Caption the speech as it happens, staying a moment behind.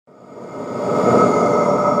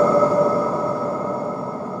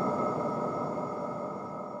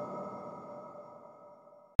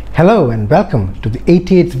Hello and welcome to the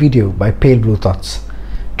 88th video by Pale Blue Thoughts.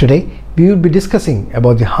 Today we will be discussing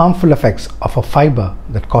about the harmful effects of a fiber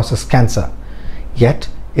that causes cancer, yet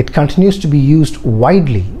it continues to be used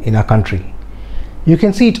widely in our country. You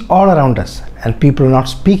can see it all around us and people are not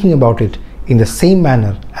speaking about it in the same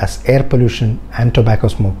manner as air pollution and tobacco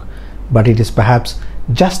smoke, but it is perhaps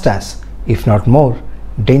just as, if not more,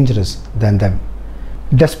 dangerous than them.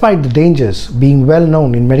 Despite the dangers being well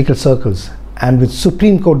known in medical circles and with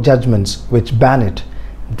Supreme Court judgments which ban it,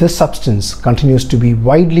 this substance continues to be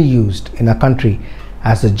widely used in our country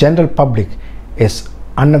as the general public is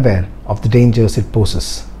unaware of the dangers it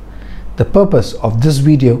poses. The purpose of this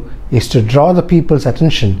video is to draw the people's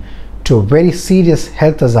attention to a very serious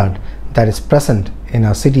health hazard that is present in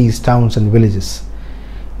our cities, towns and villages.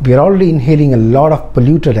 We are already inhaling a lot of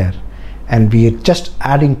polluted air and we are just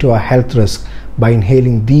adding to our health risk by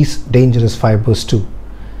inhaling these dangerous fibers too.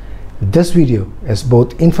 This video is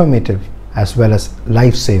both informative as well as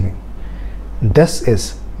life-saving. This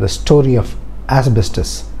is the story of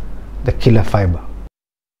asbestos, the killer fiber.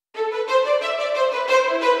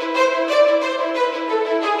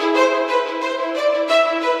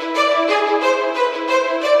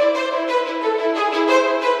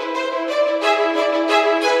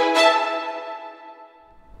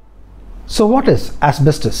 So what is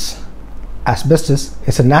asbestos? Asbestos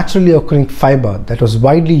is a naturally occurring fiber that was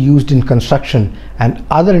widely used in construction and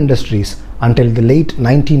other industries until the late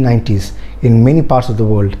 1990s in many parts of the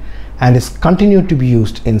world and is continued to be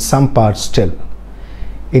used in some parts still.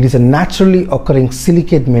 It is a naturally occurring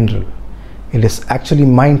silicate mineral. It is actually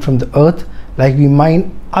mined from the earth like we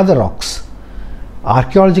mine other rocks.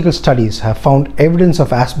 Archaeological studies have found evidence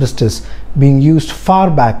of asbestos being used far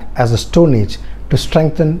back as the Stone Age to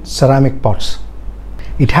strengthen ceramic pots.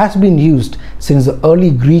 It has been used since the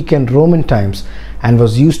early Greek and Roman times and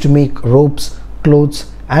was used to make ropes,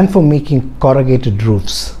 clothes and for making corrugated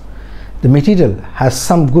roofs. The material has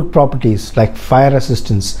some good properties like fire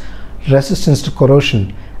resistance, resistance to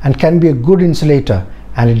corrosion and can be a good insulator,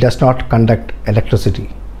 and it does not conduct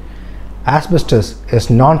electricity. Asbestos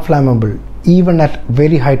is non-flammable even at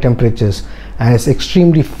very high temperatures and is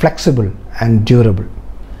extremely flexible and durable.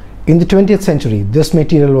 In the 20th century, this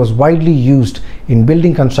material was widely used in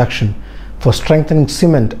building construction for strengthening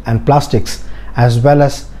cement and plastics as well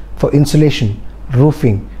as for insulation,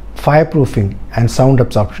 roofing, fireproofing and sound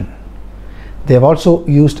absorption. They have also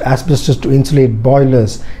used asbestos to insulate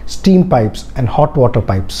boilers, steam pipes and hot water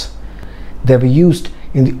pipes. They were used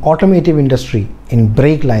in the automotive industry in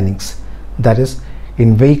brake linings, that is,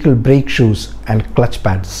 in vehicle brake shoes and clutch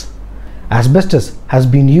pads. Asbestos has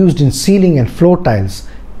been used in ceiling and floor tiles,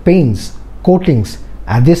 paints, coatings,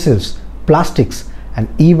 adhesives, plastics and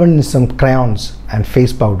even in some crayons and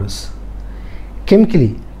face powders.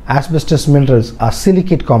 Chemically, asbestos minerals are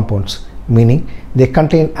silicate compounds, meaning they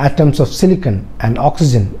contain atoms of silicon and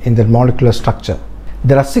oxygen in their molecular structure.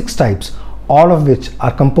 There are 6 types, all of which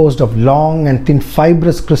are composed of long and thin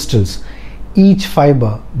fibrous crystals, each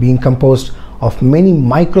fiber being composed of many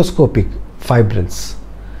microscopic fibrils.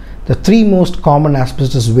 The 3 most common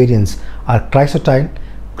asbestos variants are chrysotile,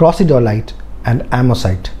 crocidolite and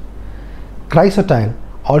amosite. Chrysotile,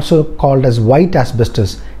 also called as white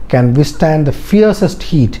asbestos, can withstand the fiercest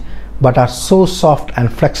heat but are so soft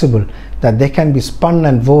and flexible that they can be spun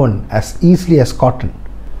and woven as easily as cotton.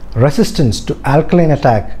 Resistance to alkaline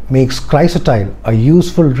attack makes chrysotile a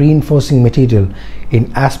useful reinforcing material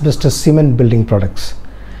in asbestos cement building products.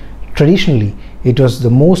 Traditionally, it was the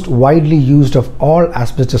most widely used of all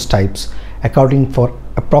asbestos types, accounting for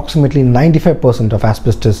approximately 95% of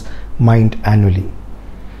asbestos mined annually.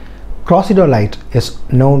 Crocidolite is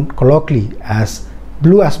known colloquially as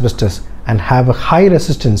blue asbestos and have a high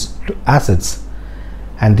resistance to acids,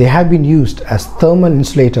 and they have been used as thermal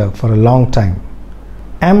insulator for a long time.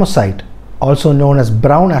 Amosite, also known as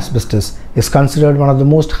brown asbestos, is considered one of the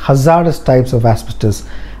most hazardous types of asbestos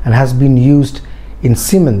and has been used in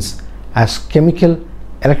cements as chemical,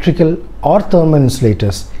 electrical or thermal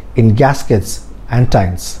insulators in gaskets and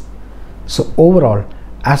tiles. So overall,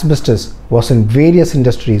 asbestos was in various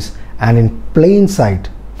industries and in plain sight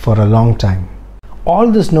for a long time.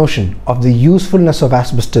 All this notion of the usefulness of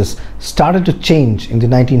asbestos started to change in the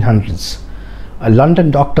 1900s. A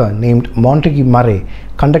London doctor named Montague Murray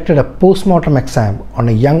conducted a post-mortem exam on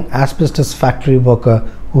a young asbestos factory worker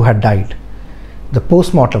who had died. The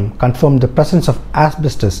post-mortem confirmed the presence of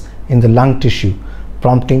asbestos in the lung tissue,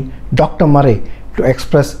 prompting Dr. Murray to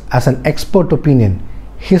express as an expert opinion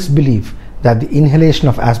his belief that the inhalation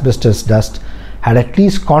of asbestos dust had at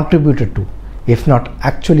least contributed to, if not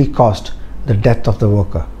actually caused, the death of the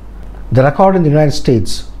worker. The record in the United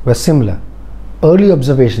States was similar. early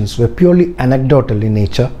observations were purely anecdotal in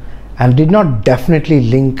nature and did not definitely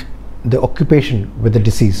link the occupation with the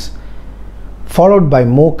disease, followed by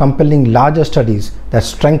more compelling larger studies that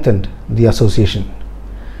strengthened the association.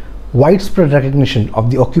 Widespread recognition of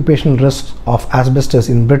the occupational risks of asbestos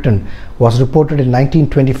in Britain was reported in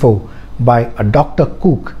 1924 by a Dr.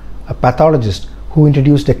 Cook, a pathologist who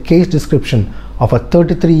introduced a case description of a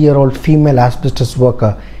 33-year-old female asbestos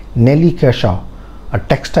worker, Nellie Kershaw, a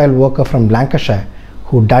textile worker from Lancashire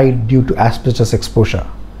who died due to asbestos exposure.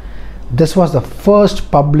 This was the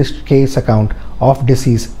first published case account of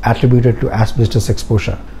disease attributed to asbestos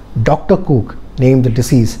exposure. Dr. Cook named the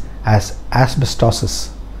disease as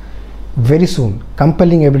asbestosis. Very soon,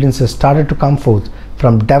 compelling evidences started to come forth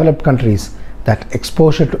from developed countries that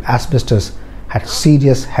exposure to asbestos had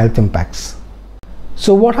serious health impacts.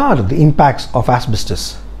 So what are the impacts of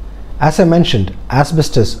asbestos? As I mentioned,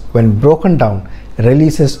 asbestos, when broken down,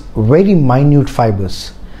 releases very minute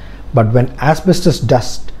fibers. But when asbestos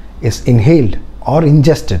dust is inhaled or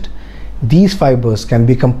ingested, these fibers can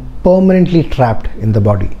become permanently trapped in the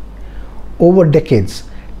body. Over decades,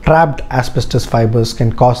 trapped asbestos fibers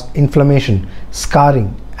can cause inflammation,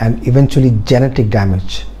 scarring, and eventually genetic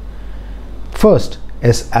damage. First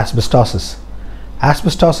is asbestosis.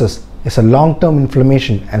 Asbestosis is a long-term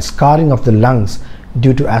inflammation and scarring of the lungs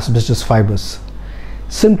due to asbestos fibers.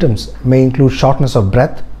 Symptoms may include shortness of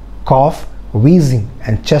breath, cough, wheezing,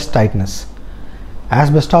 and chest tightness.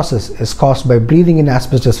 Asbestosis is caused by breathing in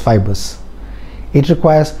asbestos fibers. It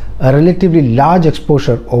requires a relatively large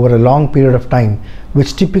exposure over a long period of time,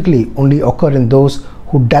 which typically only occur in those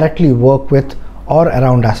who directly work with or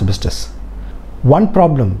around asbestos. One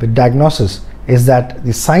problem with diagnosis is that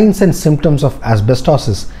the signs and symptoms of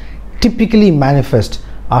asbestosis typically manifest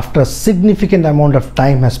after a significant amount of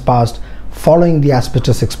time has passed following the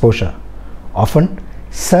asbestos exposure, often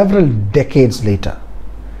several decades later.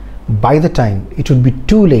 By the time, it would be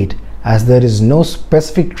too late as there is no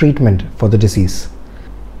specific treatment for the disease.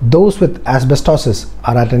 Those with asbestosis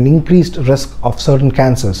are at an increased risk of certain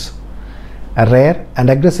cancers. A rare and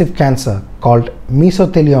aggressive cancer called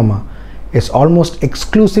mesothelioma is almost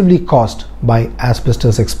exclusively caused by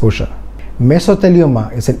asbestos exposure.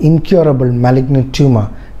 Mesothelioma is an incurable malignant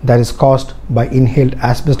tumor that is caused by inhaled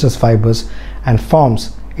asbestos fibers and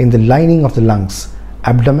forms in the lining of the lungs,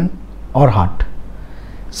 abdomen, or heart.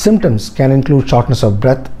 Symptoms can include shortness of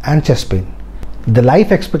breath and chest pain. The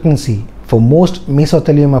life expectancy for most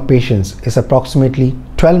mesothelioma patients is approximately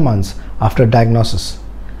 12 months after diagnosis.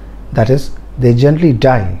 That is, they generally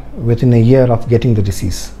die within a year of getting the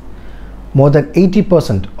disease. More than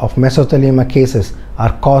 80% of mesothelioma cases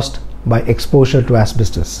are caused by exposure to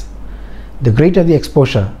asbestos. The greater the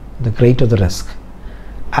exposure, the greater the risk.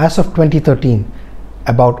 As of 2013,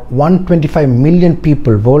 about 125 million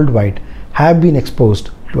people worldwide have been exposed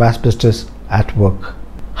to asbestos at work.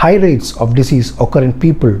 High rates of disease occur in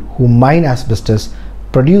people who mine asbestos,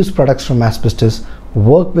 produce products from asbestos,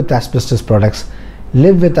 work with asbestos products,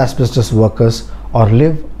 live with asbestos workers, or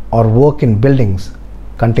live or work in buildings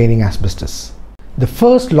containing asbestos. The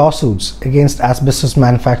first lawsuits against asbestos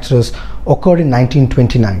manufacturers occurred in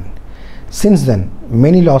 1929. Since then,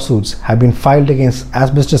 many lawsuits have been filed against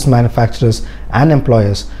asbestos manufacturers and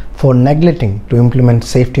employers for neglecting to implement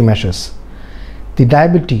safety measures. The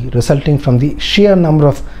liability resulting from the sheer number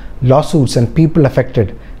of lawsuits and people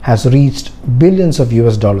affected has reached billions of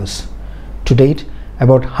US dollars. To date,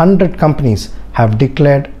 about 100 companies have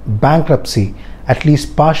declared bankruptcy, at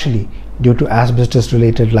least partially due to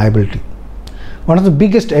asbestos-related liability. One of the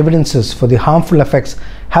biggest evidences for the harmful effects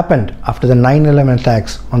happened after the 9/11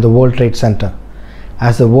 attacks on the World Trade Center.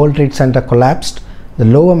 As the World Trade Center collapsed, the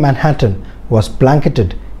lower Manhattan was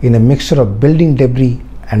blanketed in a mixture of building debris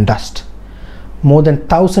and dust. More than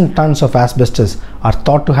 1,000 tons of asbestos are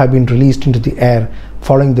thought to have been released into the air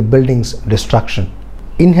following the building's destruction.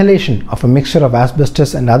 Inhalation of a mixture of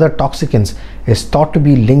asbestos and other toxicants is thought to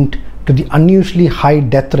be linked to the unusually high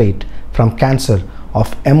death rate from cancer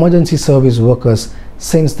of emergency service workers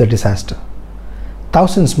since the disaster.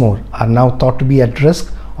 Thousands more are now thought to be at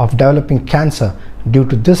risk of developing cancer due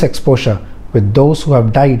to this exposure, with those who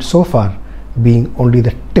have died so far being only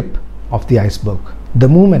the tip of the iceberg. The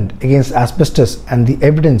movement against asbestos and the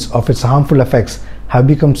evidence of its harmful effects have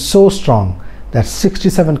become so strong that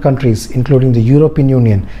 67 countries, including the European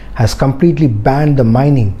Union, has completely banned the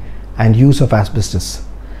mining and use of asbestos.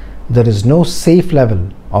 There is no safe level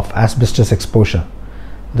of asbestos exposure.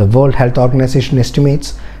 The World Health Organization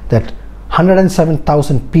estimates that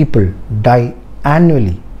 107,000 people die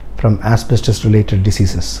annually from asbestos-related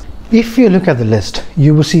diseases. If you look at the list,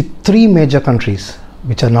 you will see three major countries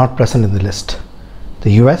which are not present in the list: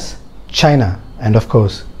 the US, China, and of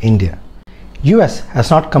course India. US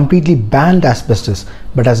has not completely banned asbestos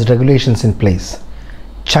but has regulations in place.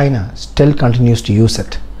 China still continues to use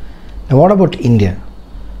it. Now what about India?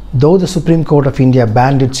 Though the Supreme Court of India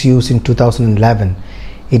banned its use in 2011,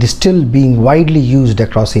 it is still being widely used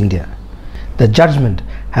across India. The judgment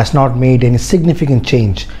has not made any significant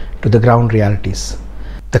change to the ground realities.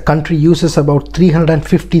 The country uses about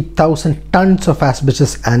 350,000 tons of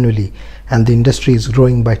asbestos annually, and the industry is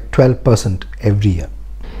growing by 12% every year.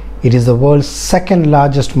 It is the world's second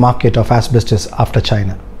largest market of asbestos after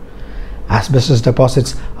China. Asbestos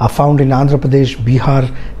deposits are found in Andhra Pradesh, Bihar,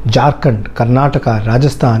 Jharkhand, Karnataka,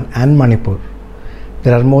 Rajasthan and Manipur.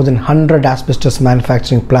 There are more than 100 asbestos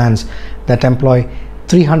manufacturing plants that employ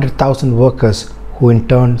 300,000 workers who in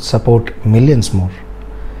turn support millions more.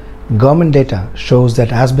 Government data shows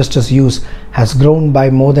that asbestos use has grown by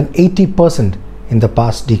more than 80% in the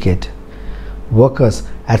past decade. Workers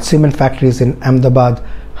at cement factories in Ahmedabad,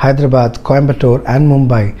 Hyderabad, Coimbatore and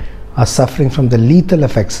Mumbai are suffering from the lethal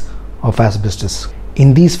effects of asbestos.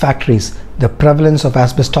 In these factories, the prevalence of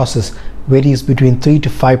asbestosis varies between 3 to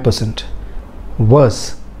 5%.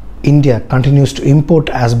 Worse, India continues to import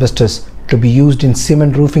asbestos to be used in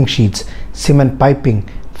cement roofing sheets, cement piping,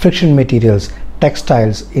 friction materials,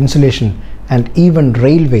 textiles, insulation, and even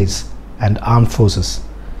railways and armed forces.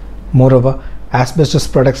 Moreover, asbestos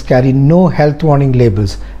products carry no health warning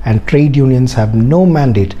labels, and trade unions have no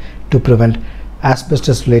mandate to prevent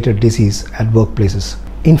asbestos-related disease at workplaces.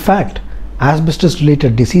 In fact,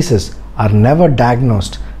 asbestos-related diseases are never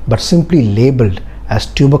diagnosed but simply labeled as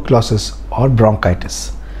tuberculosis or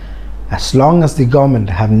bronchitis. As long as the government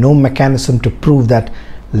have no mechanism to prove that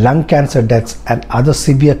lung cancer deaths and other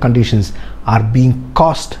severe conditions are being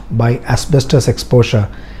caused by asbestos exposure,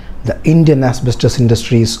 the Indian asbestos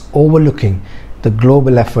industry is overlooking the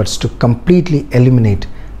global efforts to completely eliminate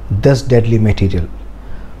this deadly material.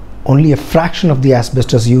 Only a fraction of the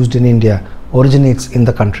asbestos used in India originates in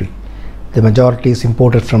the country. The majority is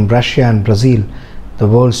imported from Russia and Brazil, the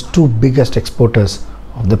world's two biggest exporters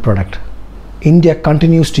of the product. India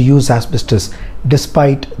continues to use asbestos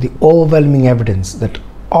despite the overwhelming evidence that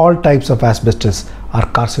all types of asbestos are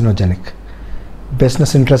carcinogenic.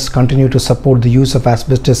 Business interests continue to support the use of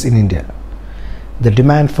asbestos in India. The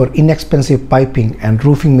demand for inexpensive piping and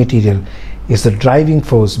roofing material is the driving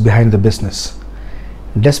force behind the business.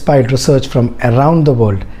 Despite research from around the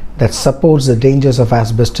world that supports the dangers of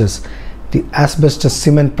asbestos, the Asbestos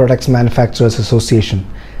Cement Products Manufacturers Association,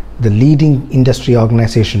 the leading industry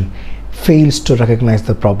organization, fails to recognize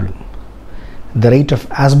the problem. The rate of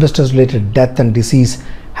asbestos-related death and disease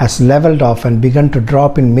has leveled off and begun to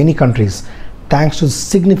drop in many countries thanks to the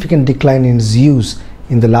significant decline in its use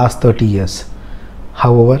in the last 30 years.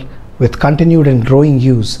 However, with continued and growing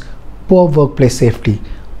use, poor workplace safety,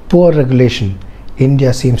 poor regulation,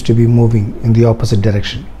 India seems to be moving in the opposite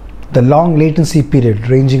direction. The long latency period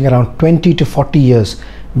ranging around 20 to 40 years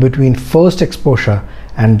between first exposure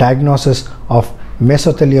and diagnosis of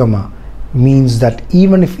mesothelioma means that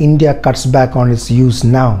even if India cuts back on its use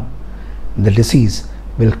now, the disease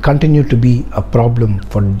will continue to be a problem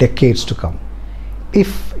for decades to come.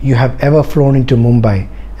 If you have ever flown into Mumbai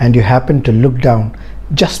and you happen to look down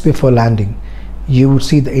just before landing, you would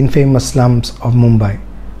see the infamous slums of Mumbai,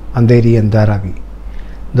 Andheri and Dharavi.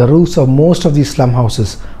 The roofs of most of these slum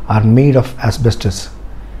houses are made of asbestos.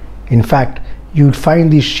 In fact, you would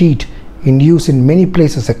find these sheets in use in many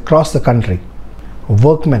places across the country.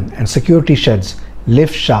 Workmen and security sheds,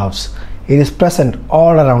 lift shafts, it is present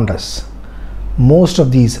all around us. Most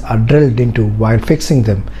of these are drilled into while fixing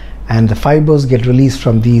them, and the fibers get released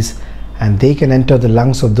from these and they can enter the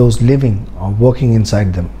lungs of those living or working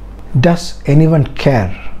inside them. Does anyone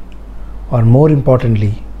care? Or more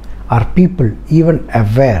importantly, are people even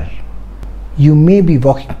aware? You may be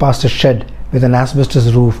walking past a shed with an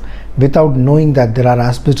asbestos roof without knowing that there are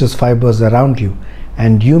asbestos fibers around you,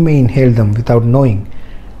 and you may inhale them without knowing,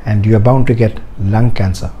 and you are bound to get lung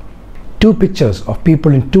cancer. Two pictures of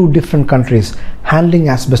people in two different countries handling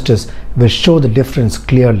asbestos will show the difference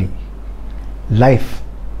clearly. Life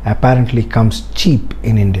apparently comes cheap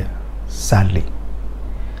in India, sadly.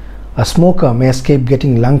 A smoker may escape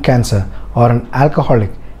getting lung cancer, or an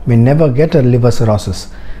alcoholic may never get a liver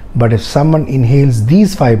cirrhosis, but if someone inhales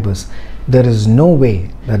these fibers, there is no way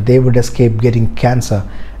that they would escape getting cancer,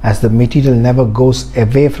 as the material never goes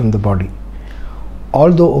away from the body.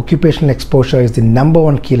 Although occupational exposure is the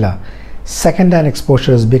 #1 killer, second-hand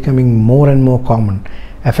exposure is becoming more and more common,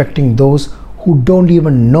 affecting those who don't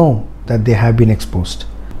even know that they have been exposed.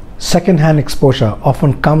 Second-hand exposure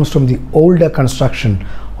often comes from the older construction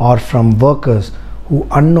or from workers who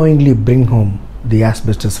unknowingly bring home the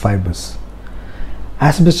asbestos fibers.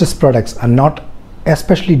 Asbestos products are not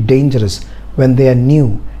especially dangerous when they are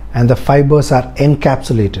new and the fibers are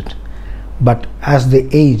encapsulated, but as they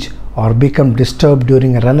age or become disturbed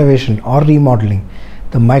during a renovation or remodeling,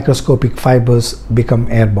 the microscopic fibers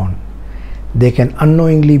become airborne. They can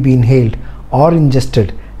unknowingly be inhaled or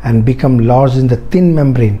ingested and become lodged in the thin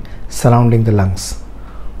membrane surrounding the lungs.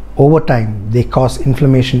 Over time, they cause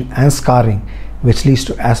inflammation and scarring, which leads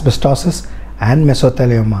to asbestosis and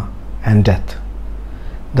mesothelioma and death.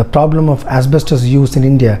 The problem of asbestos use in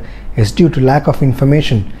India is due to lack of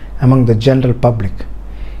information among the general public.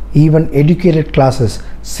 Even educated classes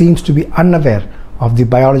seems to be unaware of the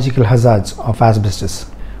biological hazards of asbestos.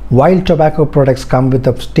 While tobacco products come with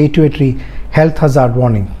a statutory health hazard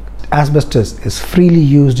warning, asbestos is freely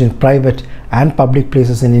used in private and public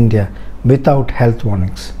places in India without health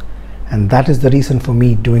warnings. And that is the reason for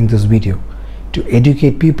me doing this video, to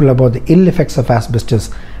educate people about the ill effects of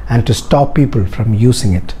asbestos and to stop people from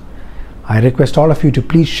using it. I request all of you to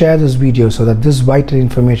please share this video so that this vital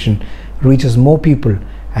information reaches more people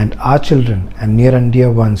and our children and near and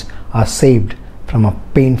dear ones are saved from a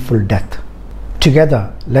painful death.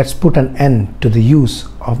 Together, let's put an end to the use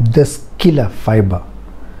of this killer fiber.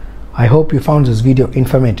 I hope you found this video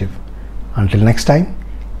informative. Until next time,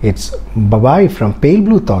 it's bye-bye from Pale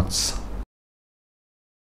Blue Thoughts.